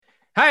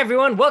Hi,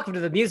 everyone. Welcome to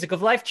the Music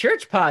of Life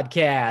Church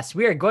podcast.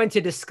 We are going to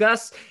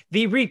discuss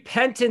the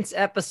repentance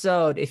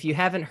episode. If you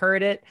haven't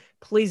heard it,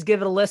 please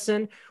give it a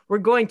listen. We're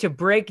going to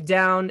break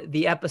down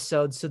the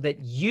episode so that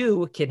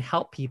you can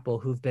help people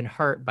who've been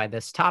hurt by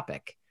this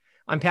topic.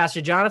 I'm Pastor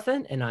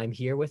Jonathan, and I'm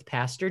here with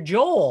Pastor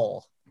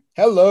Joel.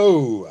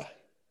 Hello.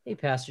 Hey,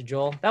 Pastor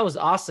Joel. That was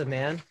awesome,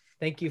 man.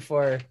 Thank you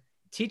for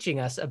teaching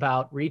us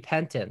about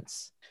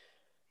repentance.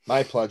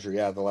 My pleasure.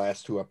 Yeah, the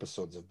last two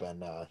episodes have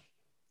been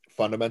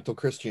fundamental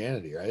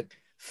Christianity, right?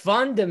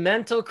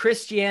 Fundamental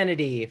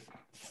Christianity.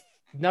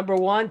 Number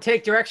one,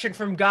 take direction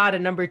from God.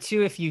 And number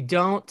two, if you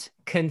don't,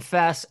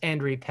 confess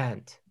and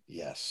repent.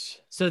 Yes.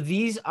 So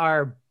these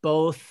are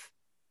both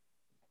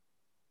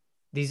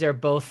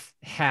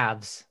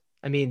halves.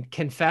 I mean,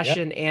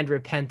 confession and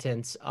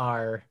repentance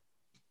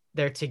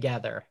they're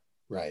together.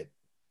 Right.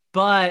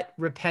 But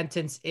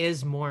repentance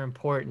is more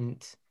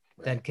important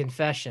than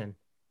confession.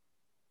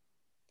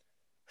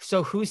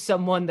 So who's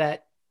someone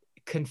that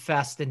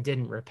confessed and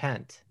didn't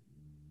repent?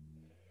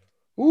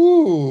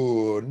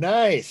 Ooh,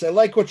 nice. I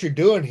like what you're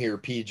doing here,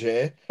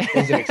 PJ.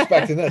 Wasn't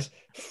expecting this.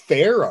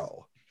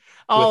 Pharaoh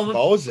with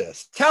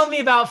Moses. Tell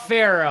me about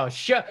Pharaoh.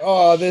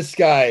 Oh, this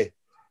guy.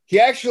 He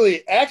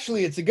actually,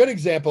 it's a good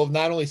example of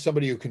not only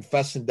somebody who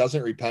confesses and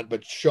doesn't repent,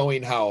 but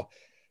showing how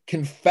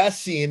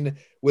confessing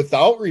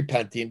without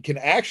repenting can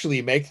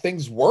actually make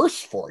things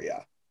worse for you.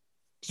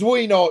 So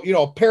we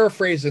know,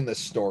 paraphrasing this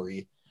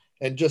story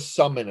and just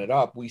summing it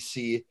up, we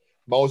see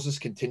Moses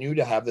continue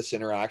to have this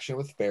interaction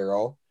with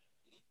Pharaoh.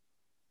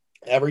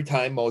 Every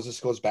time Moses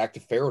goes back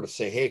to Pharaoh to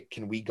say, hey,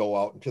 can we go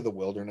out into the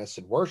wilderness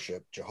and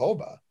worship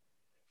Jehovah?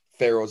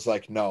 Pharaoh's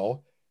like,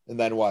 no. And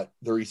then what?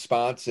 The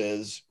response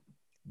is,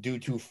 due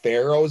to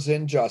Pharaoh's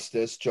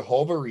injustice,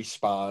 Jehovah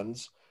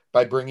responds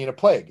by bringing a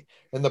plague.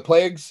 And the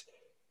plagues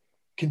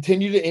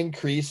continue to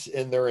increase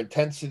in their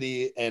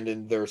intensity and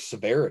in their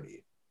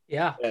severity.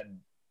 Yeah.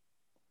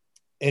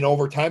 And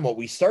over time, what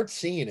we start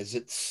seeing is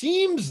it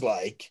seems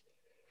like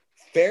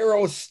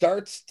Pharaoh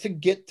starts to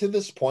get to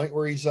this point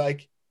where he's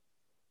like,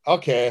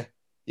 okay,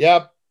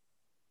 yep,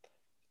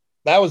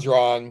 that was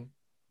wrong.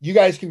 You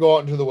guys can go out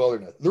into the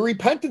wilderness. The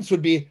repentance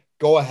would be,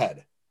 go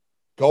ahead.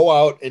 Go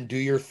out and do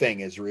your thing,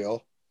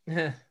 Israel.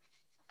 But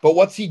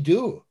what's he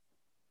do?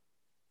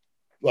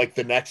 Like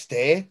the next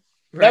day?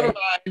 Right. Never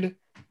mind.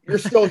 You're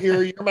still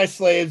here. You're my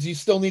slaves. You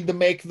still need to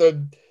make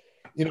the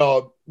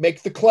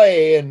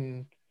clay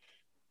and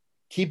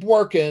keep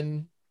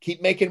working,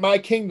 keep making my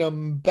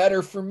kingdom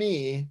better for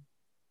me.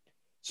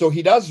 So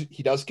he does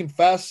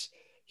confess.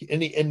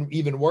 And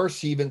even worse,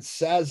 he even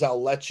says,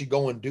 I'll let you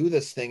go and do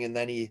this thing. And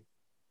then he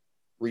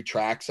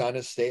retracts on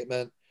his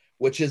statement,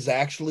 which is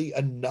actually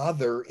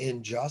another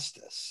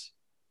injustice.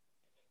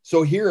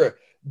 So here,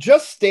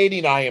 just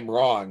stating I am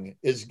wrong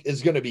is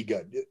going to be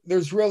good.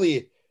 There's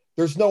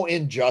no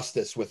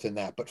injustice within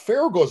that. But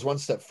Pharaoh goes one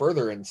step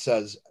further and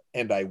says,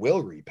 and I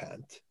will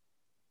repent,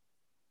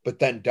 but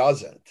then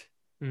doesn't,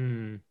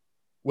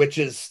 which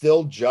is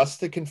still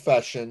just a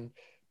confession.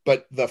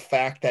 But the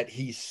fact that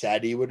he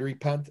said he would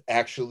repent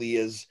actually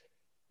is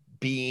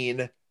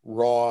being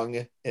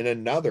wrong in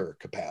another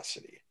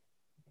capacity.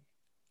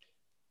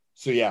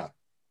 So yeah,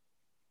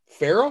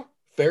 Pharaoh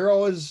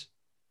is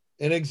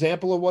an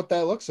example of what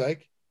that looks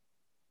like.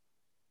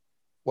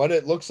 What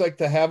it looks like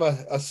to have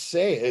a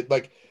say.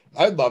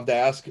 I'd love to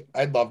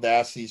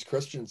ask these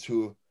Christians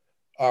who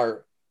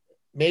are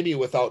maybe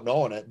without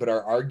knowing it, but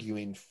are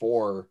arguing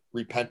for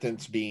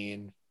repentance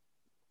being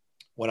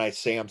when I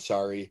say I'm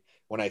sorry,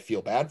 when I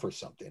feel bad for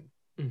something.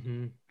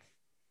 Mm-hmm.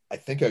 I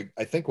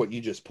think what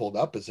you just pulled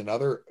up is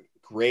another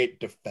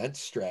great defense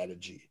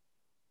strategy.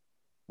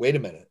 Wait a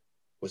minute.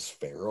 Was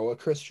Pharaoh a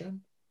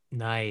Christian?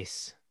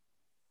 Nice.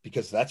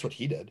 Because that's what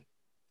he did.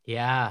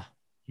 Yeah.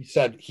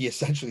 He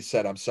essentially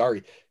said, I'm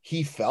sorry.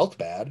 He felt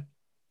bad,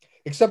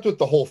 except with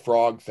the whole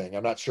frog thing.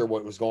 I'm not sure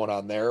what was going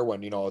on there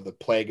when, the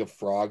plague of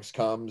frogs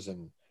comes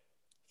and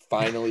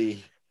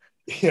finally,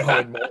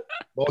 and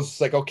Moses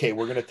is like, okay,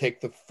 we're going to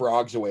take the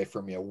frogs away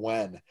from you.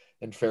 When?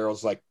 And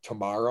Pharaoh's like,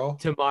 tomorrow.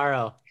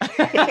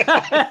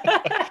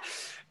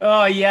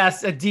 Oh,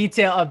 yes.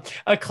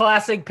 A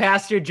classic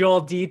Pastor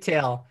Joel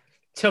detail.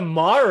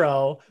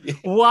 Tomorrow?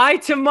 Why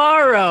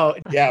tomorrow?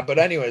 Yeah, but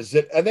anyways,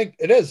 I think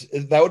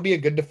that would be a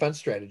good defense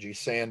strategy,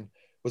 saying,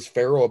 was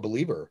Pharaoh a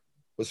believer?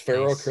 Was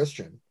Pharaoh a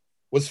Christian?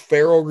 Was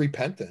Pharaoh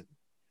repentant?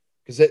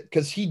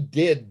 Because he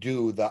did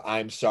do the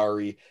I'm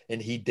sorry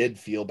and he did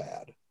feel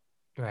bad.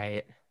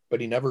 Right.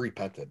 But he never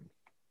repented.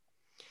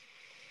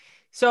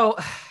 So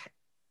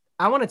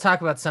I want to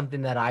talk about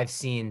something that I've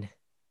seen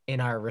in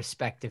our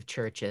respective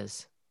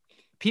churches.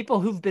 People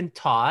who've been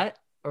taught,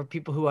 or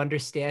people who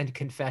understand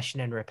confession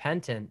and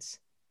repentance.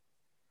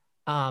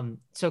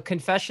 So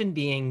confession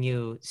being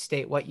you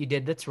state what you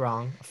did that's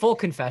wrong, full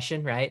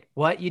confession, right?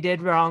 What you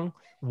did wrong,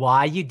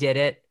 why you did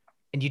it,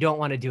 and you don't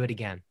want to do it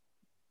again.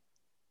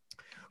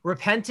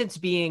 Repentance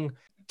being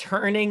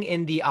turning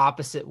in the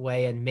opposite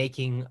way and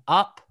making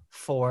up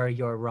for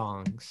your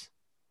wrongs.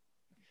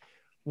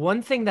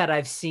 One thing that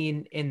I've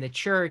seen in the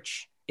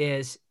church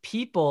is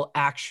people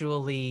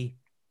actually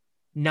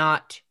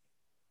not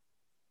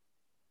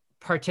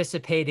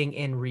participating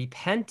in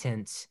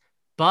repentance,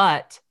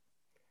 but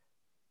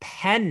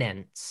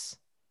penance.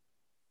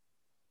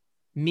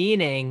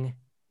 Meaning,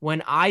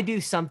 when I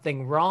do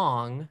something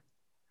wrong,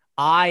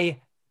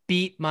 I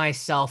beat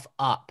myself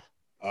up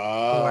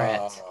for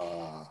it.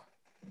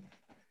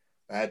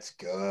 That's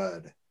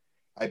good.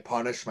 I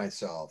punish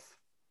myself.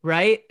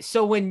 Right?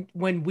 So when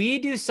we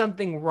do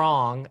something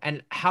wrong,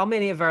 and how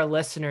many of our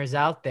listeners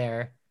out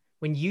there,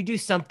 when you do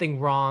something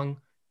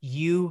wrong,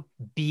 you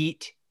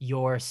beat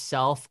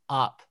yourself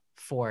up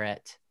for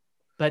it.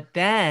 But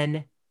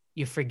then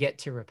you forget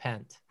to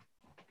repent.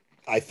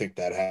 I think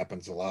that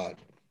happens a lot.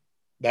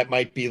 That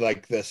might be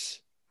like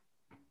this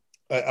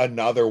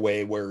another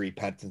way where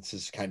repentance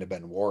has kind of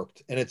been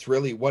warped. And it's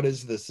really, what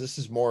is this? This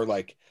is more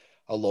like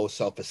a low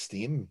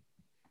self-esteem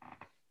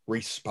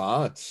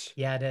response.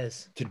 Yeah, it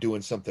is. To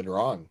doing something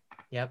wrong.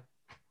 Yep.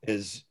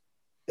 And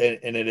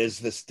it is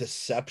this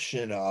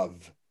deception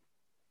of,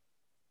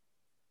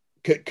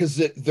 because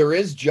there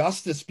is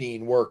justice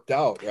being worked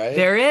out, right?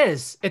 There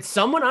is. It's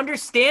someone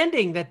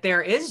understanding that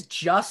there is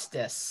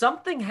justice.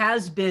 Something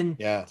has been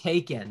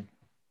taken.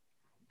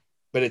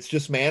 But it's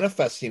just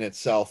manifesting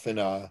itself in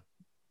a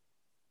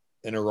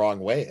wrong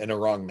way, in a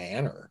wrong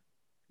manner.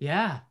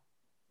 Yeah.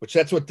 Which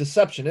that's what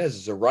deception is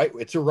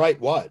it's a right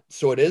what.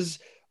 So it is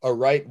a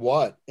right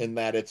what in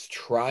that it's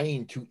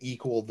trying to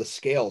equal the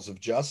scales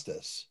of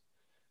justice,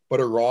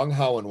 but a wrong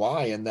how and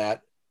why in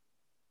that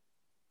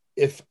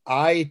if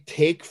I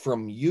take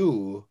from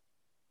you,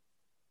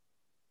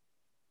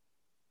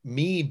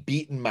 me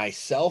beating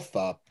myself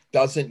up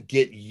doesn't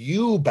get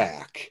you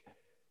back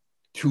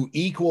to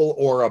equal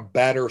or a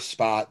better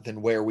spot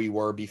than where we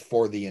were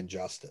before the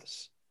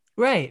injustice.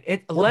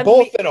 Right. We're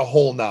both in a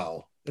hole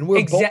now. And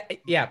we're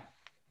yeah,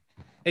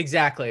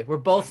 exactly. We're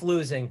both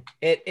losing.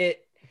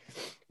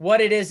 What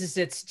it is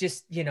it's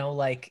just,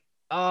 like,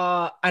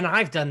 and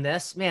I've done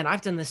this, man,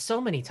 I've done this so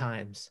many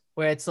times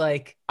where it's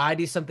like, I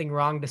do something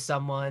wrong to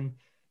someone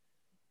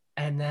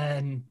and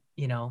then,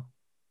 do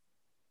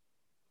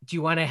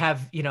you want to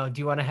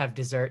have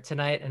dessert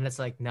tonight? And it's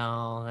like,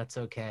 no, that's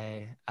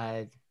okay.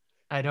 I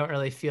don't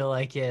really feel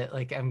like it.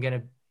 Like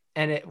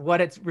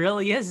what it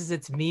really is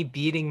it's me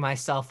beating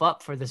myself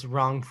up for this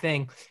wrong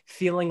thing,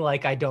 feeling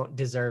like I don't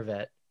deserve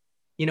it.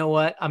 You know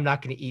what? I'm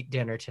not going to eat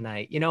dinner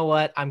tonight. You know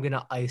what? I'm going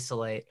to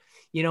isolate.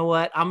 You know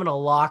what? I'm going to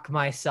lock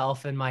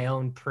myself in my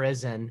own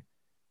prison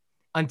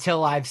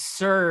until I've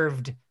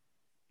served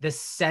the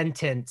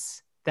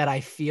sentence that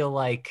I feel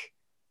like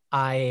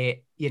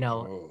that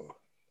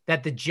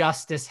the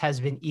justice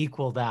has been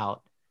equaled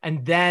out.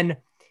 And then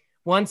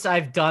once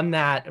I've done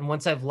that and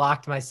once I've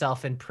locked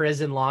myself in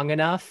prison long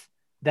enough,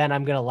 then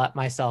I'm going to let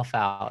myself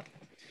out.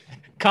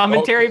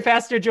 Commentary, okay.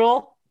 Pastor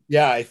Joel?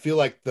 Yeah, I feel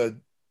like the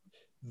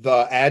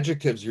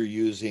adjectives you're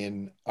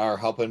using are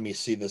helping me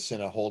see this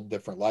in a whole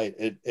different light.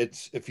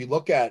 It's if you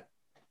look at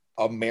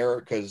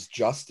America's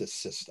justice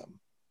system,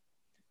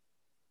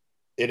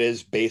 it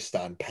is based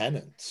on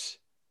penance.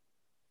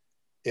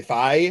 If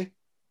I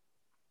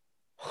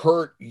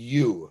hurt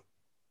you,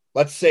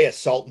 let's say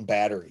assault and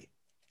battery,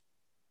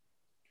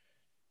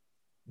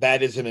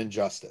 that is an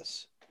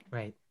injustice.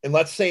 Right. And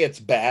let's say it's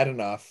bad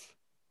enough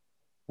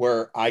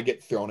where I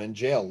get thrown in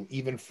jail,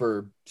 even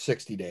for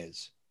 60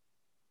 days.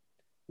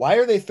 Why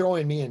are they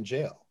throwing me in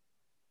jail?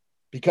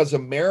 Because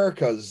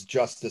America's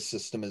justice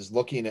system is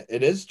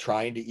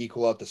trying to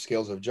equal out the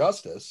scales of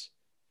justice.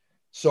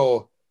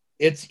 So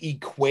it's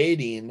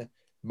equating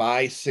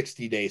my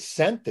 60-day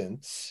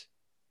sentence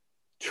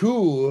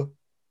to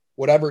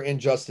whatever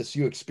injustice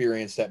you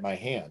experienced at my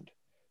hand.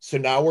 So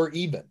now we're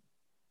even.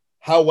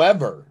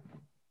 However,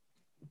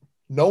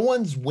 no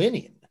one's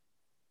winning.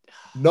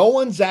 No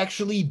one's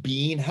actually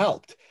being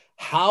helped.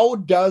 How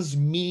does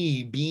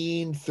me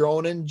being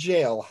thrown in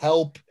jail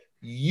help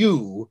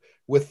you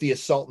with the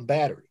assault and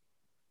battery?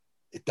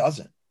 It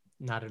doesn't.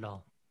 Not at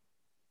all.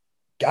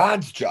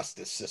 God's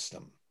justice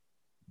system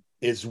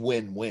is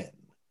win-win.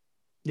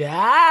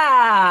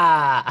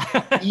 Yeah.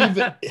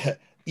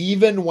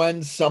 Even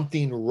when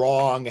something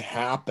wrong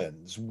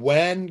happens,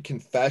 when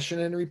confession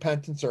and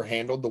repentance are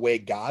handled the way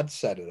God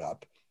set it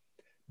up,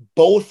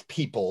 both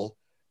people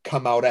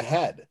come out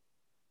ahead.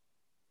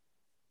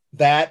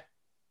 That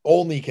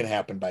only can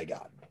happen by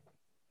God.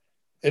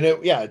 And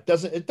it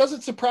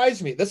doesn't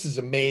surprise me. This is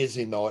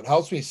amazing though. It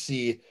helps me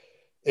see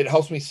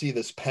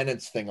this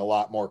penance thing a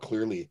lot more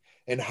clearly,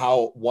 and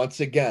how once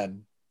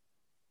again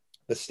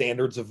the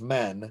standards of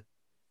men,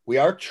 we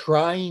are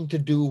trying to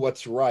do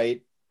what's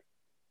right,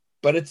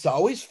 but it's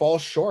always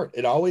falls short.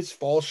 It always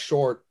falls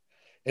short.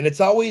 And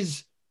it's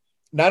always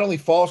not only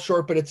falls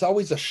short, but it's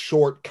always a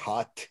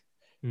shortcut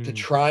to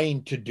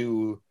trying to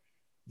do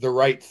the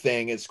right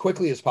thing as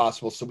quickly as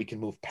possible so we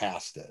can move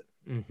past it.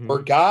 Mm-hmm. Where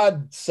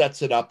God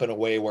sets it up in a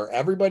way where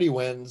everybody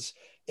wins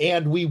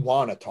and we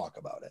want to talk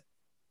about it.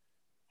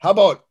 How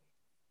about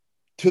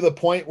to the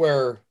point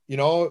where,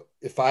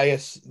 if I,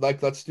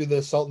 let's do the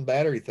assault and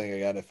battery thing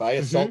again. If I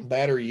assault and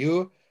batter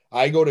you,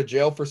 I go to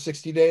jail for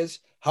 60 days.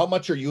 How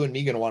much are you and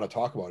me going to want to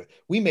talk about it?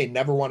 We may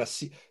never want to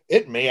see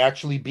it. May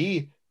actually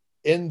be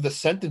in the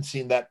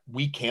sentencing that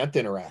we can't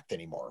interact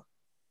anymore.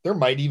 There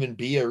might even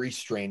be a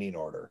restraining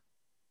order.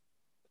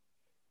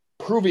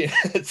 Proving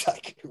it's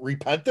like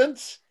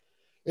repentance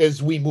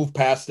is we move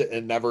past it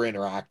and never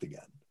interact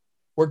again.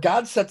 Where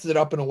God sets it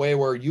up in a way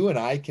where you and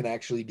I can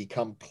actually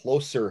become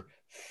closer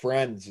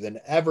friends than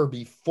ever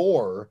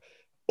before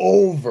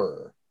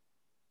over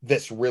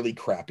this really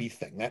crappy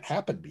thing that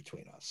happened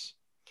between us.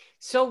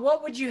 So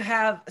what would you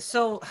have?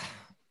 So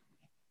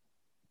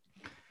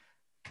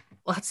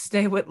let's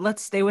stay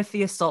with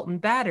the assault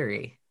and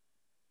battery.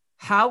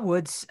 How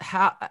would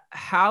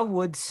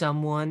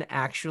someone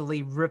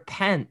actually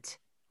repent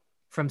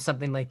from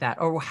something like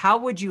that? Or how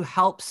would you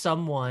help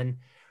someone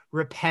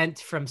repent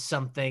from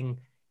something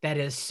that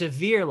is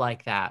severe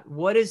like that?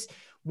 What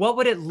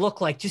would it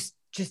look like? Just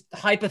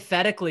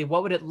hypothetically,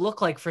 what would it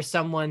look like for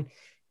someone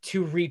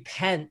to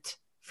repent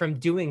from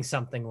doing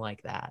something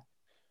like that?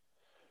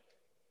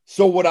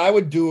 So what I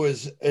would do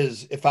is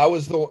if I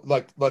was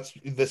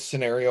this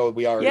scenario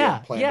we already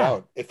have planned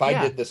out. If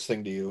I did this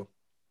thing to you,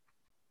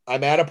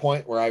 I'm at a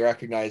point where I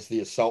recognize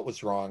the assault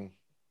was wrong.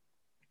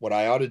 What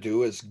I ought to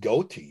do is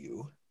go to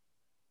you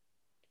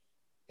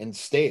and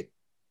state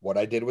what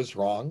I did was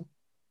wrong.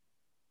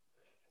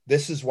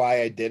 This is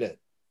why I did it.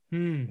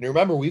 And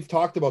remember, we've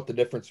talked about the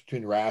difference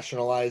between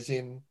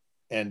rationalizing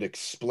and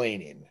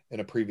explaining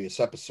in a previous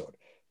episode.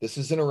 This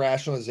isn't a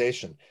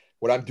rationalization.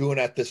 What I'm doing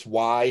at this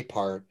why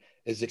part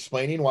is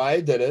explaining why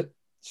I did it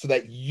so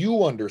that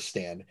you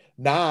understand,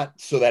 not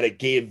so that it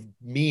gave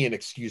me an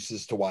excuse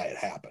as to why it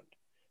happened.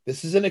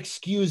 This isn't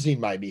excusing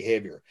my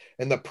behavior.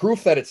 And the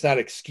proof that it's not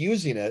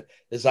excusing it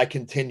is I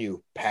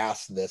continue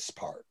past this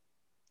part.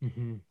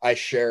 Mm-hmm. I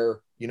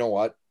share, you know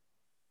what?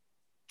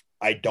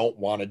 I don't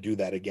want to do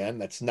that again.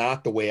 That's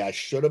not the way I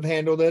should have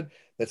handled it.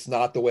 That's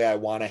not the way I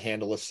want to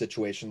handle a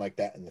situation like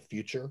that in the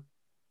future.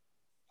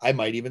 I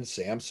might even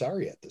say I'm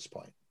sorry at this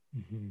point.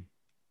 Mm-hmm.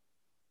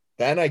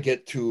 Then I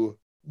get to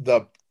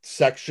the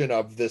section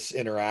of this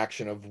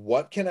interaction of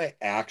what can I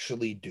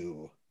actually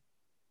do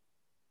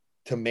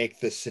to make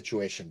this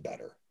situation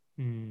better?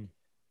 Mm.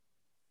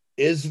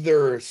 Is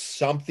there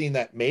something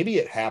that maybe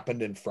it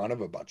happened in front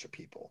of a bunch of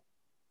people?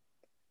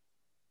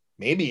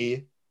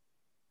 Maybe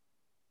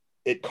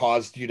it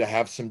caused you to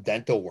have some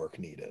dental work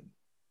needed.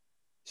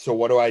 So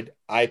what do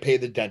I pay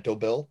the dental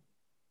bill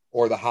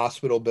or the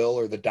hospital bill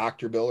or the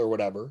doctor bill or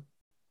whatever.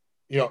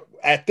 You know,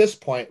 at this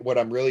point, what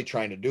I'm really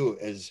trying to do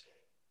is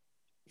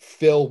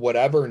fill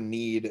whatever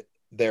need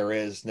there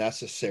is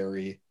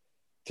necessary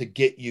to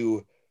get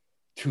you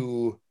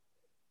to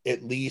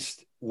at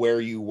least where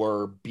you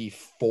were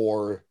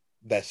before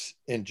this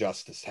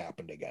injustice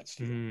happened against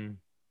you. Mm.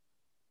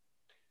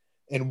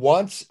 And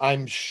once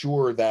I'm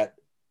sure that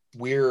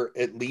we're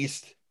at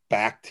least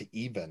back to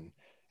even,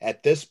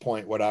 at this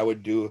point, what I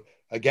would do,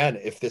 again,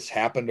 if this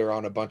happened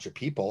around a bunch of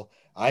people,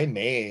 I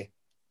may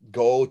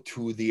go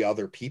to the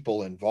other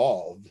people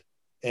involved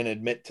and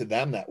admit to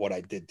them that what I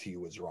did to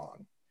you was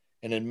wrong,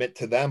 and admit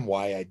to them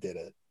why I did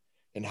it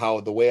and how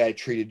the way I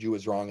treated you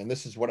was wrong. And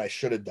this is what I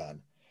should have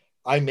done.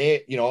 I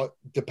may, you know,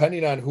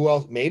 depending on who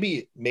else,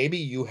 maybe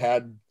you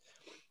had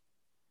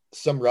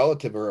some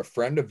relative or a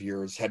friend of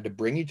yours had to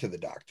bring you to the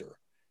doctor.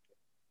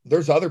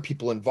 There's other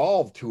people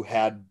involved who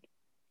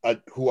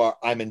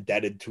I'm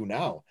indebted to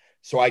now.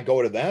 So I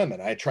go to them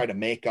and I try to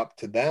make up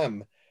to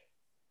them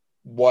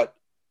what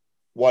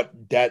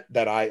debt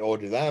that I owe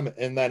to them.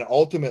 And then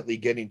ultimately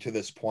getting to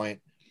this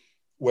point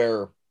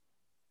where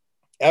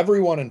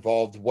everyone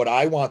involved, what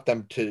I want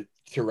them to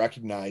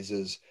recognize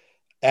is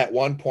at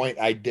one point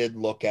I did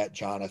look at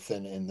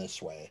Jonathan in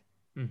this way.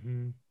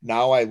 Mm-hmm.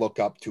 Now I look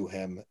up to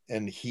him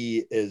and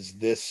he is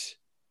this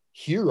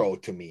hero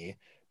to me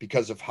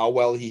because of how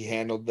well he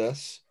handled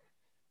this.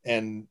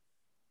 And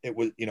it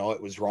was, you know,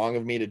 it was wrong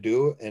of me to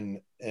do.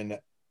 And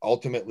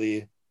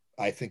ultimately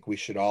I think we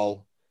should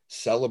all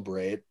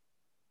celebrate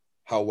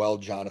how well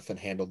Jonathan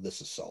handled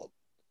this assault.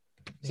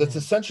 So it's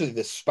essentially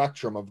this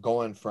spectrum of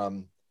going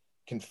from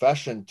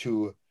confession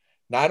to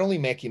not only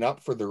making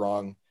up for the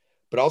wrong,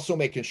 but also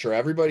making sure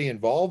everybody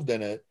involved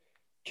in it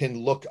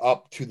can look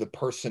up to the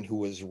person who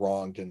was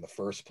wronged in the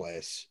first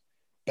place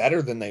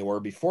better than they were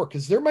before.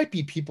 Because there might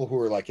be people who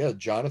are like, yeah,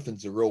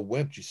 Jonathan's a real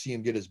wimp. You see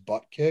him get his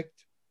butt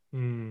kicked.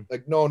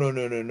 Like,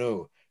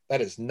 no.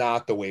 That is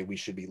not the way we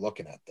should be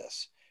looking at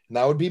this. And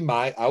that would be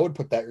I would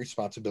put that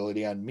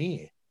responsibility on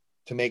me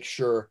to make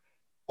sure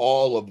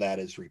all of that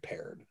is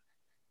repaired.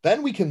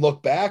 Then we can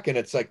look back and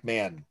it's like,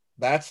 man,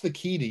 that's the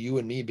key to you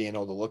and me being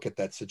able to look at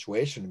that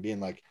situation and being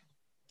like,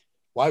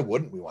 why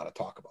wouldn't we want to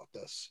talk about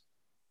this?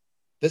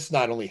 This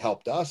not only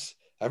helped us,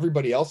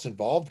 everybody else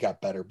involved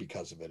got better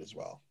because of it as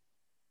well.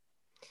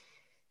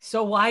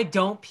 So why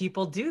don't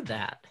people do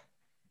that?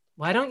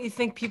 Why don't you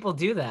think people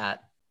do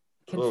that?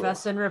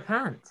 Confess and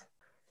repent.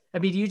 I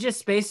mean, you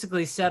just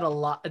basically said a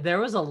lot. There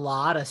was a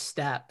lot of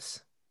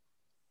steps.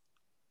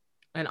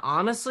 And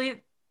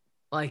honestly,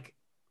 like,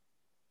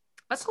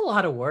 that's a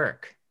lot of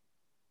work.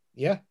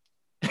 Yeah.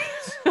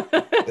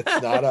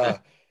 It's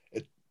not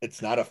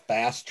it's not a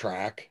fast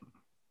track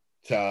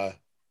to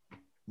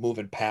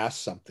moving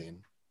past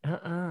something.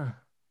 Uh-uh.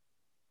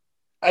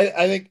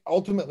 I think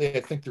ultimately, I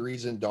think the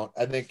reason don't,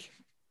 I think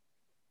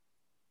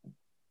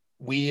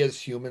we as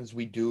humans,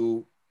 we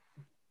do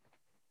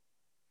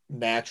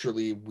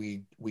naturally,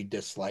 we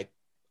dislike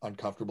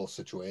uncomfortable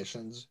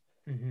situations.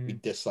 We Mm-hmm.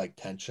 dislike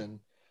tension.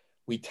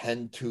 We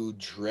tend to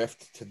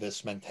drift to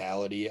this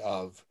mentality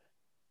of,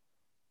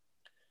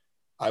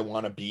 I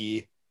want to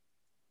be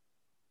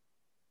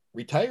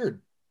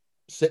retired,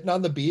 sitting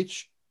on the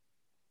beach,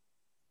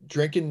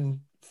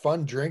 drinking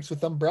fun drinks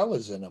with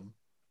umbrellas in them,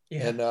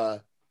 Yeah.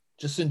 and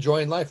just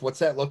enjoying life. What's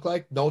that look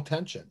like? No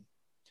tension.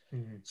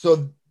 Mm-hmm.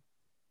 So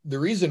the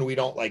reason we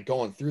don't like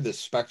going through this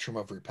spectrum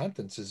of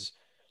repentance is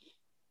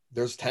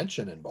there's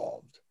tension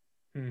involved,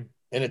 Mm-hmm.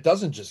 and it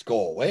doesn't just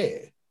go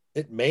away.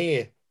 It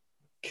may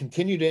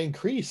continue to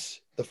increase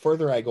the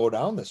further I go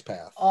down this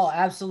path. Oh,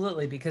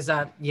 absolutely. Because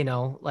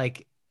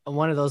like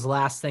one of those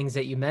last things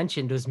that you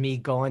mentioned was me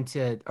going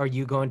to, or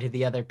you going to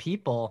the other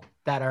people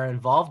that are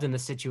involved in the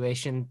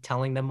situation,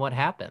 telling them what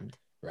happened.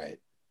 Right.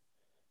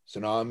 So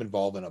now I'm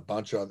involved in a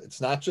bunch of,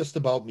 it's not just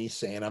about me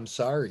saying I'm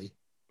sorry.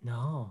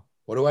 No.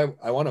 What do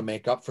I want to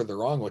make up for the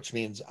wrong, which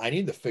means I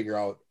need to figure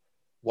out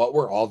what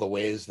were all the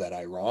ways that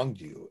I wronged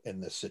you in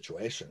this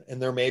situation.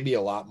 And there may be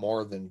a lot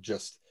more than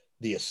just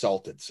the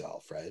assault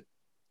itself, right?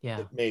 Yeah.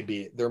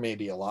 There may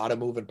be a lot of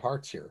moving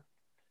parts here.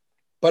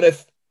 But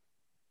if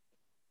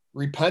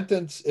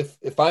repentance,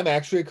 if I'm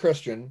actually a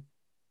Christian,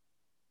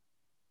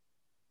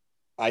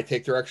 I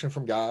take direction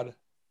from God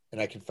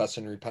and I confess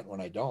and repent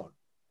when I don't.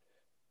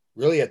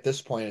 Really, at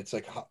this point, it's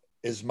like,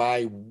 is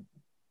my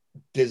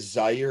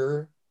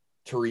desire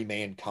to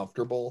remain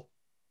comfortable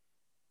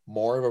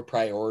more of a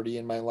priority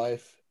in my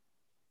life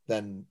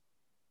than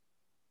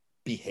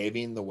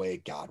behaving the way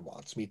God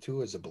wants me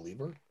to as a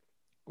believer?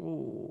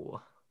 Ooh,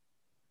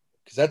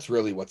 Because that's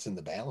really what's in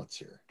the balance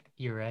here.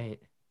 you're right.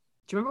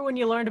 Do you remember when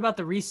you learned about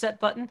the reset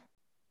button?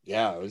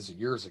 Yeah, it was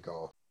years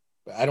ago.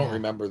 But I don't Yeah.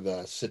 remember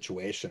the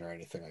situation or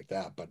anything like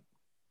that, but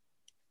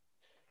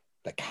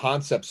the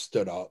concept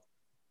stood out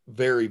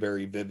very,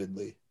 very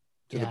vividly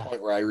to the Yeah.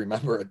 point where I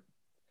remember it.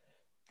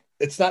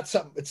 It's not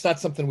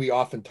something we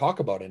often talk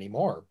about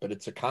anymore, but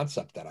it's a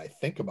concept that I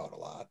think about a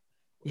lot,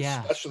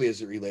 Yeah. especially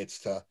as it relates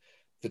to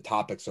the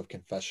topics of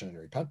confession and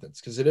repentance,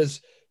 because it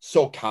is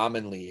so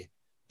commonly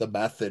the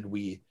method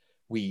we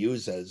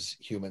use as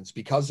humans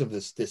because of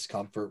this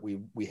discomfort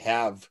we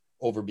have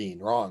over being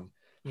wrong.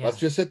 Yeah. Let's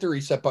just hit the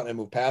reset button and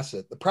move past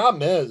it. The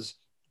problem is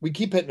we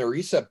keep hitting a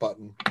reset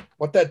button.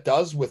 What that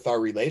does with our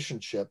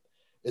relationship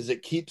is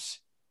it keeps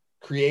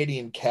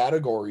creating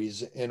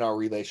categories in our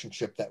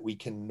relationship that we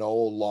can no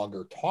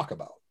longer talk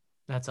about.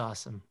 That's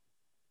awesome.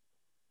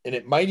 And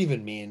it might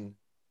even mean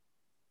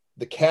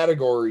the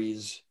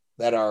categories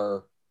that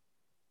are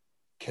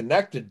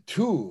connected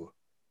to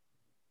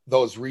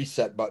those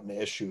reset button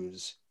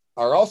issues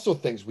are also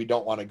things we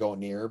don't want to go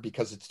near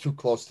because it's too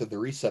close to the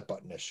reset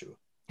button issue.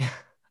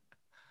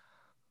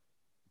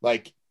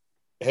 Like,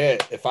 hey,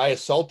 if I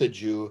assaulted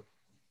you,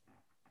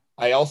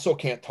 I also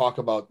can't talk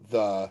about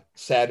the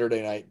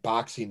Saturday night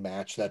boxing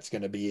match that's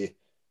going to be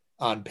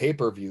on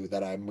pay-per-view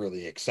that I'm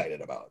really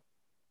excited about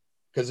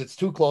because it's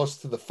too close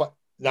to the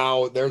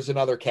now there's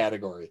another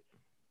category.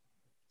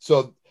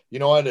 So you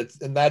know what,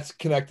 and that's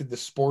connected to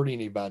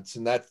sporting events,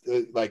 and that's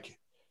like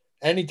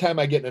anytime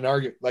I get in an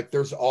argument, like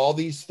there's all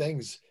these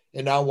things.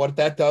 And now what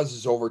that does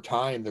is over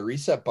time, the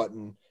reset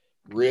button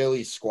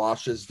really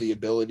squashes the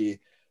ability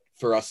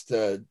for us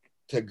to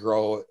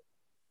grow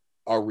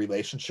our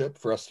relationship,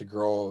 for us to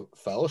grow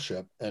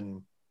fellowship.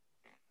 And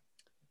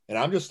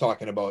I'm just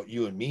talking about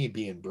you and me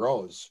being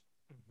bros.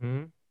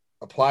 Mm-hmm.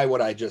 Apply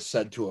what I just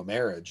said to a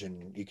marriage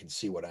and you can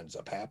see what ends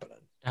up happening.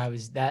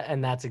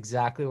 And that's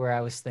exactly where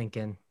I was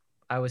thinking.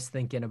 I was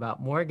thinking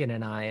about Morgan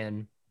and I,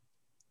 and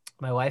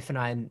my wife and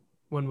I, and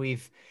when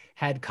we've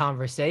had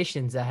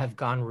conversations that have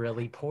gone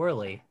really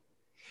poorly,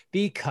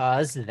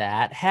 because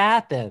that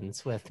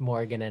happens with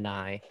Morgan and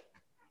I.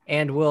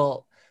 And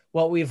what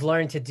we've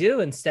learned to do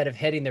instead of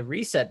hitting the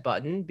reset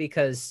button,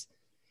 because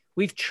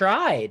we've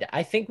tried.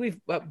 I think we've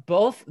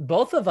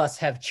both of us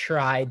have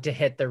tried to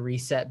hit the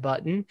reset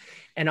button,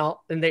 and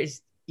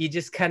there's you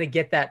just kind of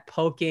get that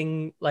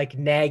poking, like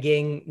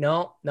nagging.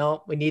 No,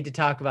 no, we need to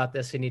talk about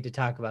this. We need to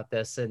talk about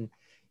this. And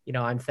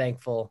I'm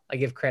thankful. I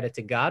give credit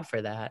to God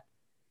for that.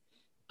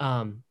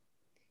 Um,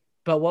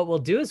 but what we'll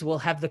do is we'll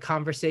have the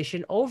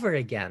conversation over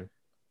again.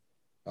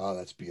 Oh,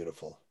 that's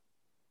beautiful.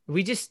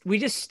 We just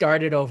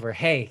started over.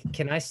 Hey,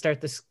 can I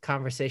start this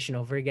conversation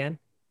over again?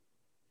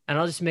 And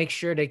I'll just make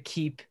sure to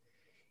keep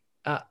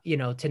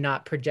to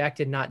not project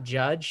and not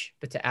judge,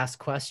 but to ask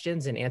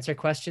questions and answer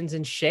questions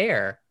and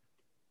share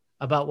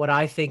about what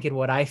I think and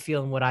what I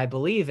feel and what I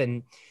believe.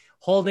 And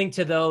holding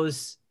to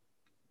those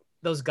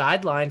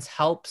guidelines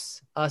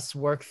helps us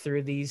work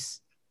through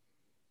these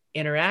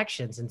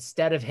interactions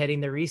instead of hitting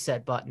the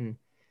reset button.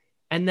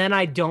 And then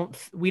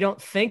we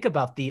don't think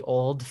about the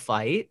old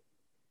fight.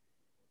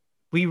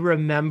 We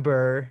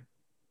remember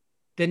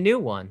the new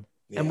one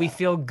and we Yeah.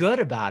 feel good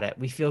about it.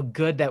 We feel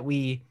good that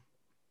we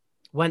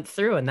went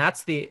through. And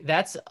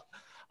that's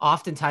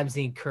oftentimes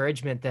the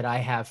encouragement that I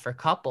have for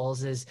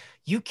couples is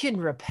you can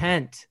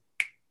repent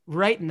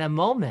right in the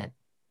moment.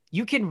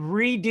 You can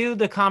redo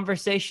the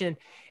conversation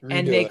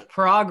and make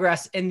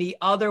progress in the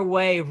other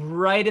way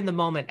right in the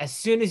moment as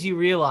soon as you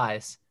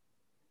realize,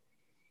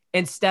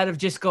 instead of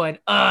just going,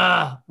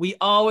 we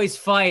always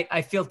fight,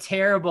 I feel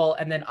terrible,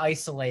 and then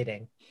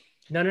isolating.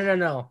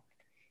 No.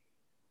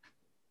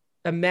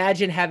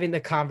 Imagine having the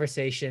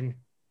conversation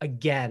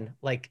again,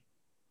 like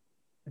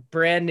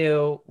brand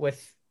new,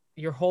 with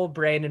your whole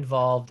brain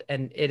involved,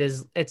 and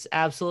it's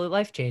absolutely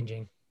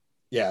life-changing.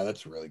 Yeah,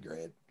 that's really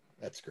great.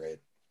 That's great.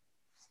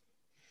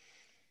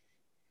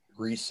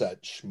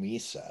 Reset,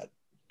 schmeset.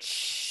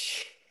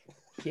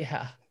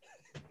 Yeah.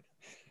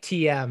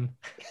 TM.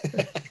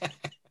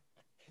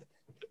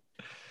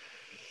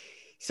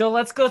 So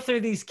let's go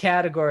through these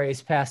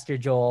categories, Pastor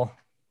Joel.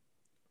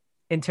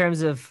 In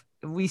terms of,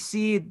 we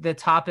see the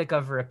topic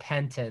of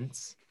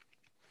repentance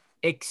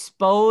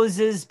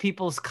exposes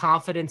people's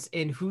confidence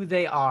in who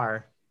they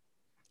are.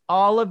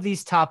 All of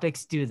these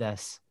topics do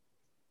this.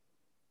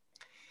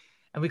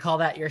 And we call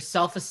that your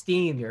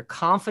self-esteem, your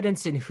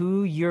confidence in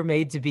who you're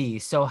made to be.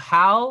 So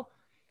how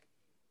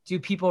do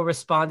people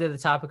respond to the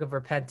topic of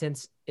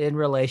repentance in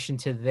relation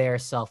to their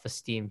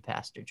self-esteem,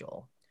 Pastor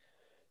Joel?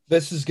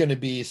 This is going to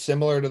be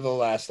similar to the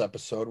last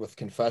episode with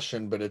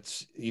confession, but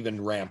it's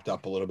even ramped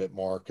up a little bit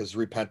more because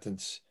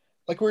repentance,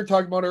 like we were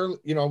talking about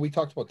earlier, we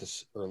talked about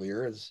this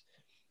earlier, is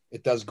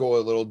it does go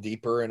a little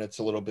deeper and it's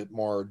a little bit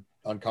more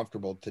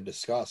uncomfortable to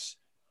discuss.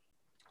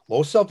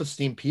 Low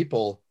self-esteem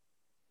people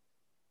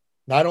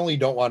not only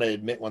don't want to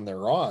admit when they're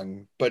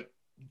wrong, but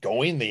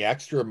going the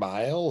extra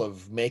mile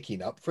of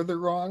making up for their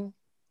wrong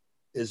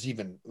is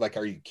even like,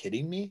 are you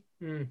kidding me?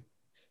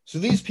 So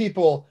these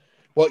people,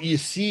 what you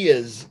see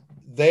is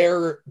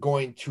they're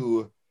going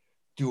to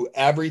do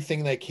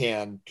everything they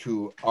can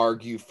to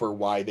argue for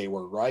why they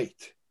were right,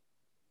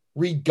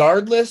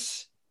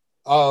 regardless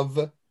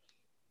of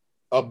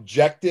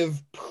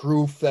objective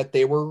proof that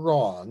they were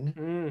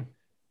wrong.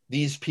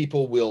 These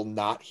people will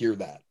not hear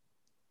that.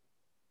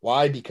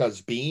 Why?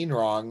 Because being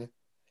wrong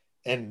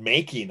and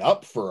making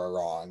up for a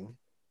wrong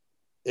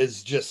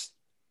is just,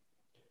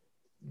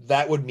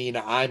 that would mean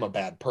I'm a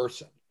bad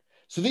person.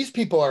 So these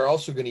people are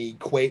also going to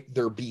equate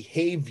their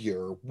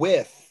behavior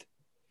with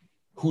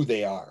who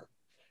they are.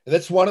 And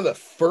that's one of the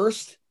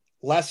first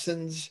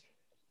lessons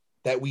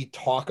that we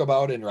talk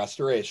about in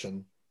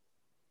restoration,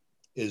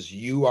 is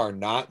you are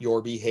not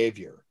your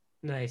behavior.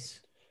 Nice.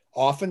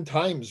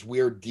 Oftentimes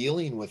we're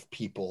dealing with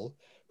people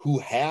who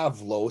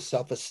have low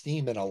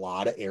self-esteem in a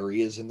lot of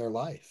areas in their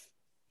life.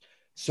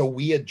 So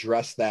we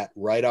address that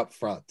right up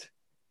front.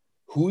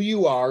 Who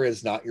you are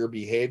is not your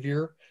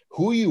behavior.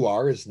 Who you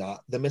are is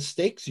not the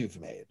mistakes you've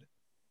made.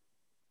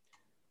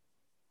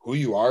 Who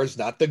you are is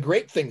not the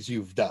great things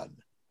you've done.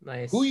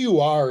 Nice. Who you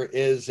are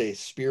is a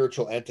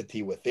spiritual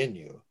entity within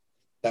you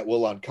that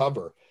will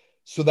uncover.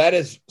 So that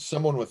is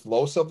someone with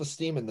low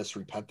self-esteem in this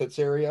repentance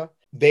area.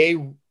 They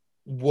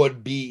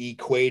would be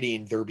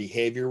equating their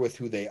behavior with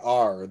who they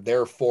are.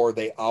 Therefore,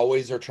 they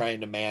always are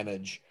trying to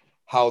manage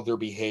how their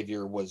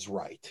behavior was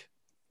right.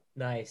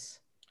 Nice.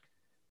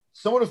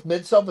 Someone with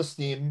mid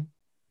self-esteem,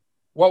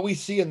 what we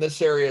see in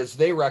this area is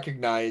they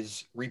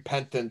recognize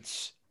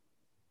repentance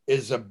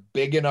is a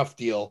big enough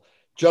deal.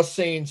 Just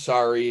saying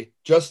sorry,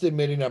 just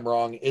admitting I'm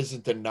wrong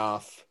isn't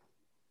enough.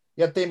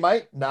 Yet they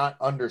might not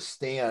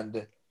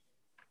understand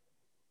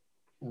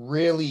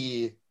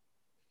really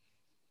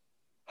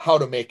how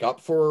to make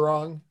up for a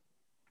wrong,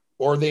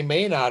 or they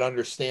may not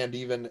understand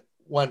even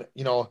when,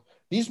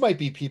 these might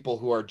be people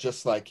who are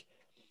just like,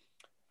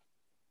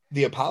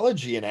 the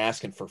apology and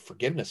asking for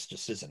forgiveness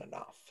just isn't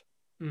enough.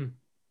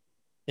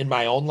 In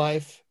my own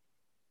life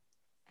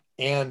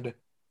and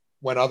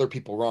when other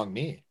people wrong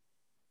me,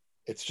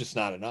 it's just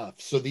not enough.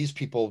 So these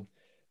people,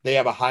 they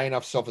have a high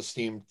enough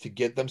self-esteem to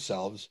get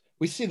themselves.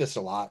 We see this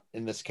a lot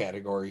in this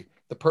category.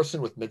 The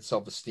person with mid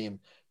self-esteem,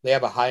 they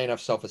have a high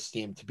enough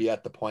self-esteem to be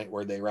at the point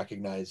where they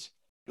recognize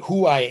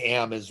who I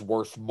am is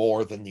worth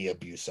more than the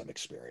abuse I'm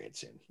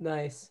experiencing.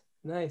 Nice.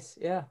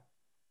 Yeah.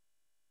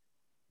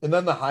 And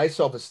then the high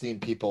self-esteem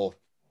people,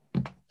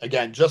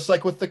 again, just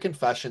like with the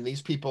confession,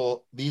 these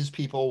people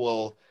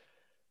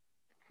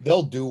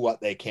they'll do what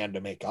they can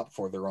to make up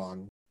for the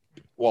wrong.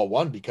 Well,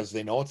 one, because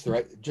they know it's the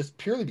right, just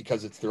purely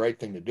because it's the right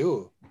thing to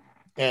do.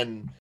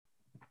 And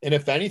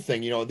if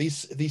anything,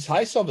 these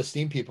high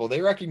self-esteem people, they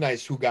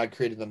recognize who God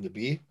created them to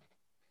be.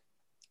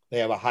 They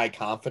have a high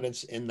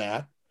confidence in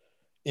that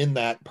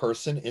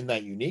person, in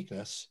that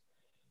uniqueness,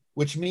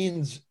 which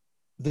means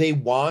they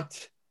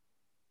want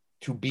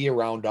to be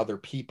around other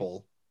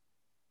people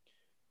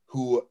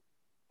who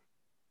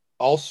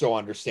also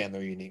understand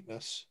their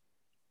uniqueness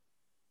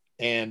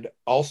and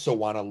also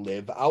want to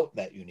live out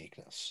that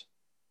uniqueness.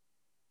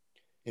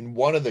 And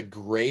one of the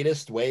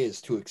greatest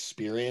ways to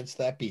experience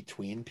that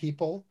between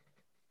people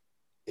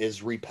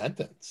is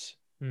repentance.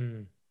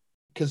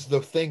 Because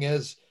the thing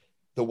is,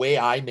 the way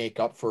I make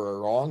up for a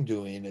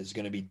wrongdoing is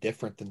going to be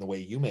different than the way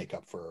you make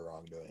up for a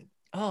wrongdoing.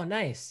 Oh,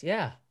 nice.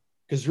 Yeah.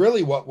 Because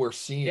really what we're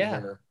seeing Yeah.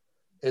 here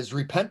is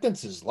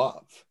repentance is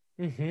love.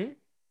 Mm-hmm.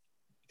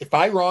 If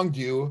I wronged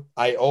you,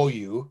 I owe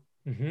you,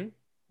 Mm-hmm.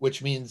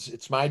 which means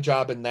it's my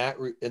job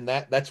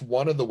that's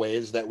one of the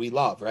ways that we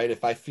love, right?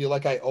 If I feel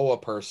like I owe a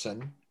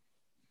person,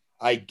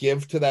 I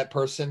give to that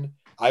person.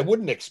 I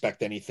wouldn't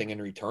expect anything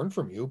in return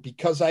from you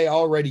because I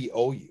already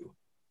owe you.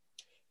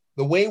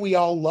 The way we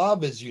all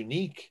love is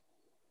unique.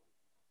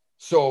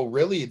 So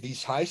really,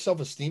 these high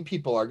self-esteem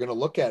people are going to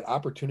look at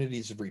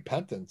opportunities of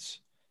repentance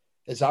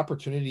as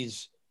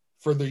opportunities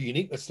for their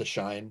uniqueness to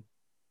shine.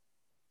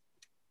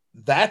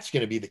 That's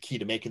going to be the key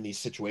to making these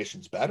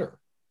situations better.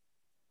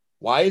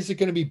 Why is it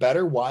going to be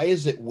better? Why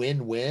is it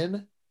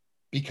win-win?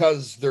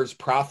 Because there's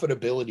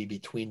profitability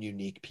between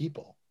unique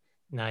people.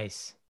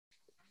 Nice.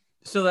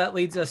 So that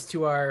leads us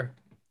to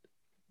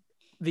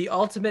the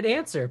ultimate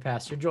answer,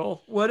 Pastor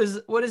Joel. What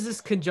is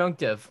this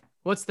conjunctive?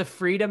 What's the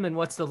freedom and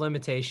what's the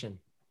limitation?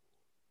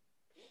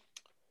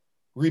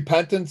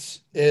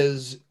 Repentance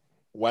is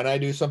when I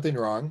do something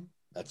wrong.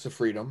 That's the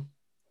freedom.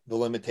 The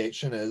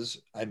limitation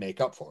is I make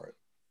up for it.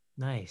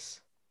 Nice.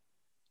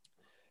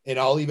 And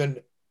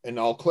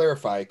I'll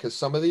clarify, because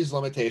some of these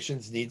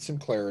limitations need some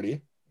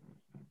clarity.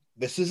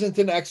 This isn't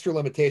an extra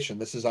limitation.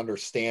 This is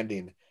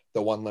understanding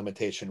the one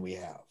limitation we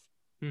have.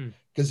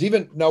 Because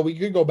we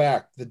could go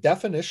back. The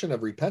definition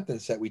of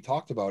repentance that we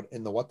talked about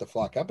in the What the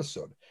Flock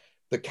episode,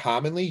 the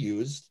commonly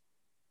used,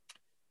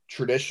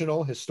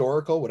 traditional,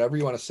 historical, whatever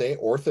you want to say,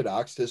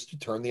 orthodox, is to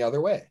turn the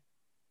other way.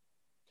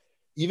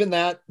 Even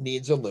that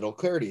needs a little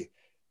clarity.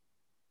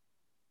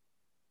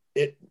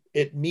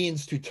 It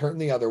means to turn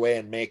the other way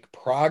and make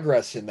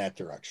progress in that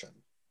direction.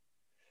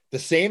 The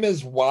same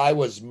as why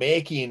was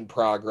making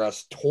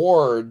progress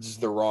towards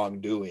the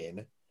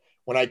wrongdoing.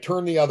 When I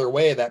turn the other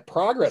way, that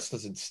progress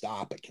doesn't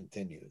stop, it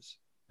continues.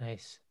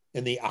 Nice.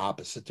 In the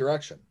opposite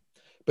direction.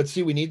 But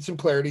see, we need some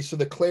clarity. So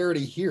the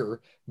clarity here,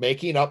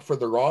 making up for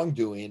the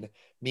wrongdoing,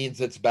 means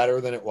it's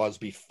better than it was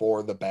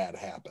before the bad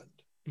happened,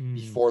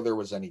 before there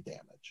was any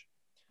damage.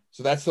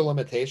 So that's the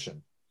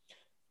limitation.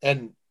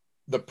 And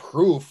the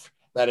proof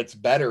that it's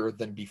better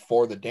than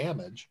before the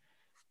damage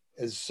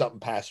is something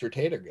Pastor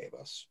Tater gave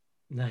us.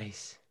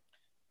 Nice.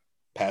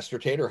 Pastor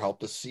Tater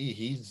helped us see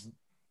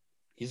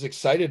he's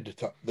excited to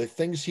talk. The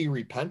things he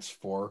repents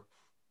for,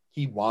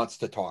 he wants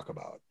to talk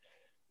about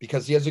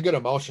because he has a good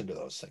emotion to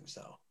those things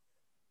now.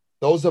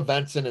 Those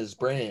events in his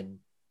brain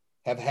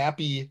have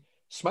happy,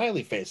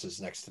 smiley faces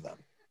next to them.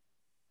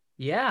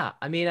 Yeah.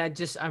 I mean,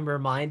 I'm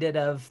reminded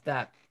of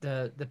that,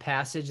 the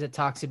passage that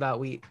talks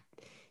about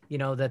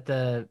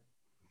that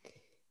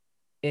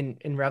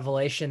in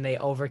Revelation, they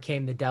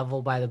overcame the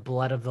devil by the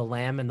blood of the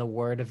Lamb and the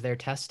word of their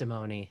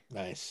testimony.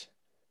 Nice.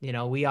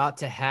 We ought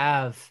to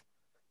have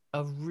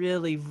a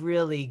really,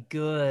 really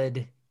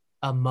good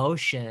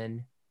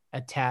emotion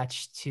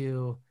attached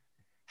to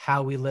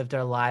how we lived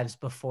our lives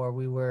before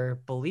we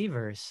were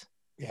believers.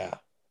 Yeah.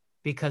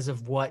 Because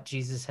of what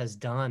Jesus has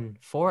done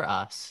for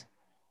us.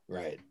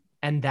 Right.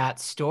 And that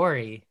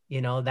story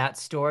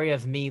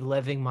of me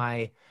living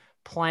my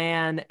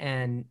plan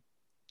and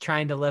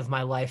trying to live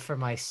my life for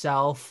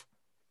myself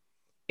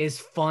is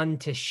fun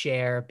to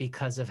share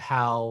because of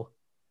how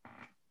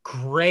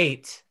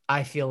great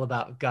I feel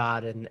about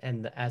God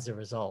and as a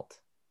result.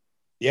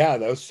 Yeah,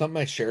 that was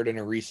something I shared in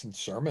a recent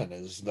sermon.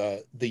 Is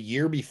the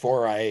year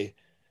before I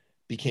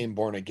became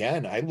born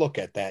again, I look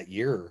at that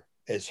year,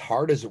 as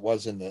hard as it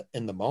was in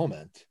the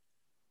moment.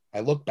 I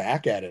look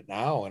back at it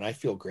now and I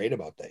feel great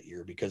about that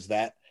year because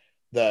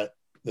the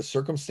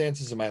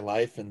circumstances of my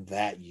life in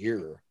that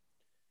year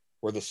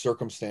were the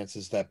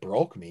circumstances that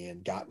broke me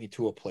and got me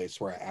to a place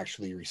where I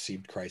actually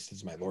received Christ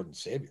as my Lord and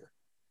Savior.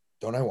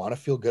 Don't I want to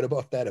feel good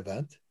about that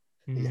event?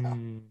 Yeah,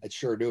 I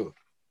sure do.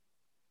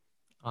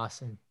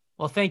 Awesome.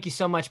 Well, thank you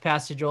so much,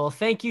 Pastor Joel.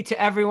 Thank you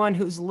to everyone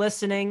who's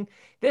listening.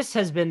 This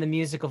has been the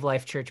Music of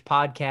Life Church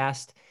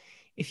podcast.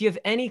 If you have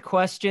any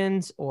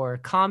questions or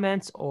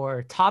comments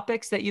or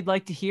topics that you'd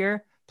like to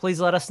hear, please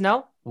let us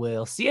know.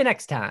 We'll see you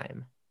next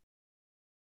time.